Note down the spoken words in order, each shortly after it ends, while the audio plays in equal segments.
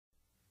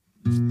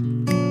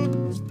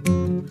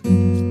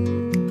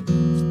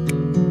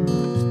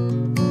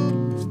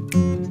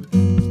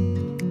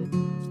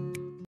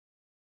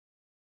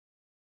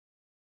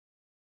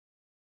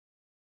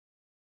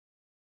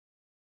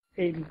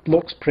it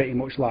looks pretty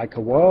much like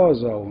a war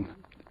zone.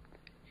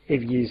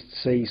 If you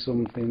see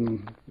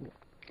something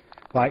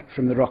like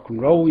from the rock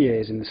and roll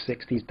years in the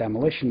 60s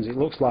demolitions, it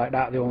looks like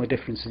that. The only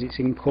difference is it's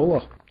in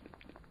colour.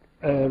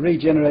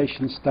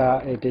 Regeneration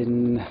started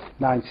in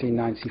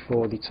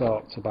 1994. They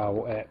talked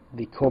about it.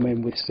 They come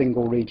in with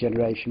single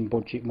regeneration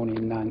budget money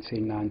in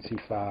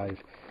 1995.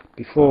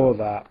 Before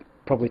that,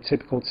 probably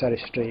typical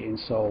terrace street in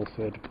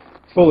Salford,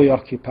 fully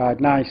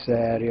occupied, nice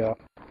area.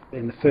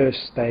 In the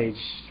first stage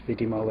they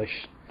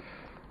demolished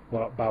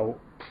about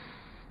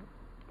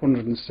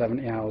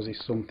 170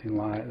 houses, something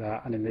like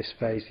that, and in this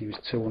phase he was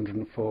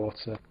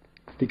 240.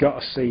 They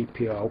got a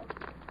CPO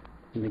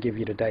and they give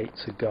you the date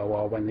to go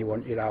or when they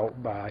want you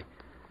out by,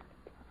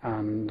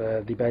 and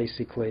they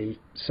basically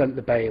sent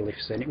the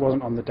bailiffs in. It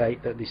wasn't on the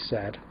date that they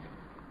said,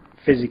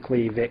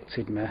 physically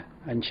evicted me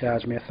and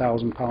charged me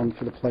 £1,000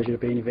 for the pleasure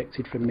of being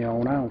evicted from my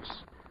own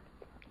house.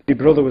 My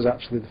brother was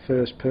actually the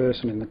first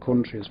person in the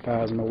country, as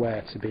far as I'm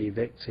aware, to be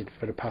evicted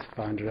for a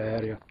Pathfinder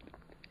area.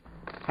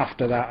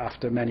 After that,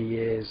 after many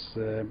years,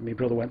 my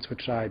brother went to a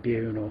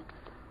tribunal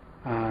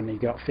and he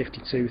got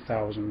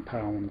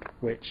 £52,000,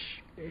 which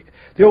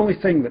the only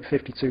thing that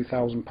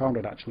 £52,000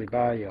 would actually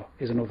buy you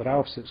is another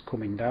house that's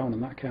coming down,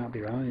 and that can't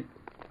be right.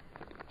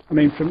 I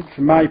mean,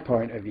 from my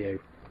point of view,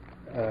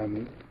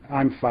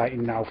 I'm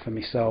fighting now for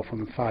myself,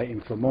 I'm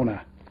fighting for money,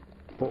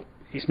 but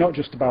it's not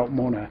just about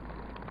money,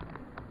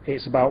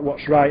 it's about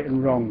what's right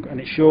and wrong, and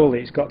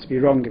it's got to be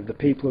wrong if the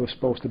people who are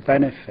supposed to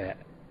benefit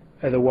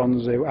are the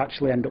ones who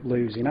actually end up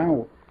losing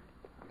out.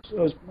 So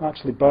I was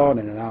actually born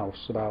in a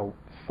house about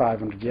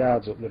 500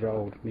 yards up the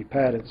road. My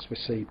parents were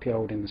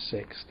CPO'd in the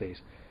 60s.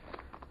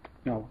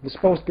 You know, they're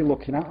supposed to be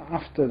looking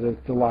after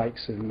the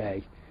likes of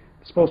me.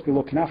 They're supposed to be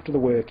looking after the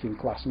working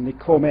class, and they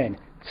come in,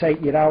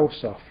 take your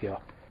house off you.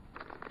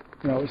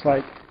 You know, it's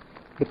like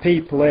the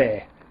people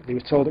here, they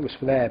were told it was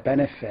for their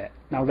benefit.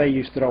 Now they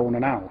used to own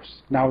an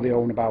house. Now they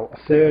own about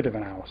a third of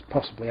an house,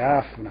 possibly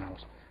half of an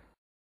house.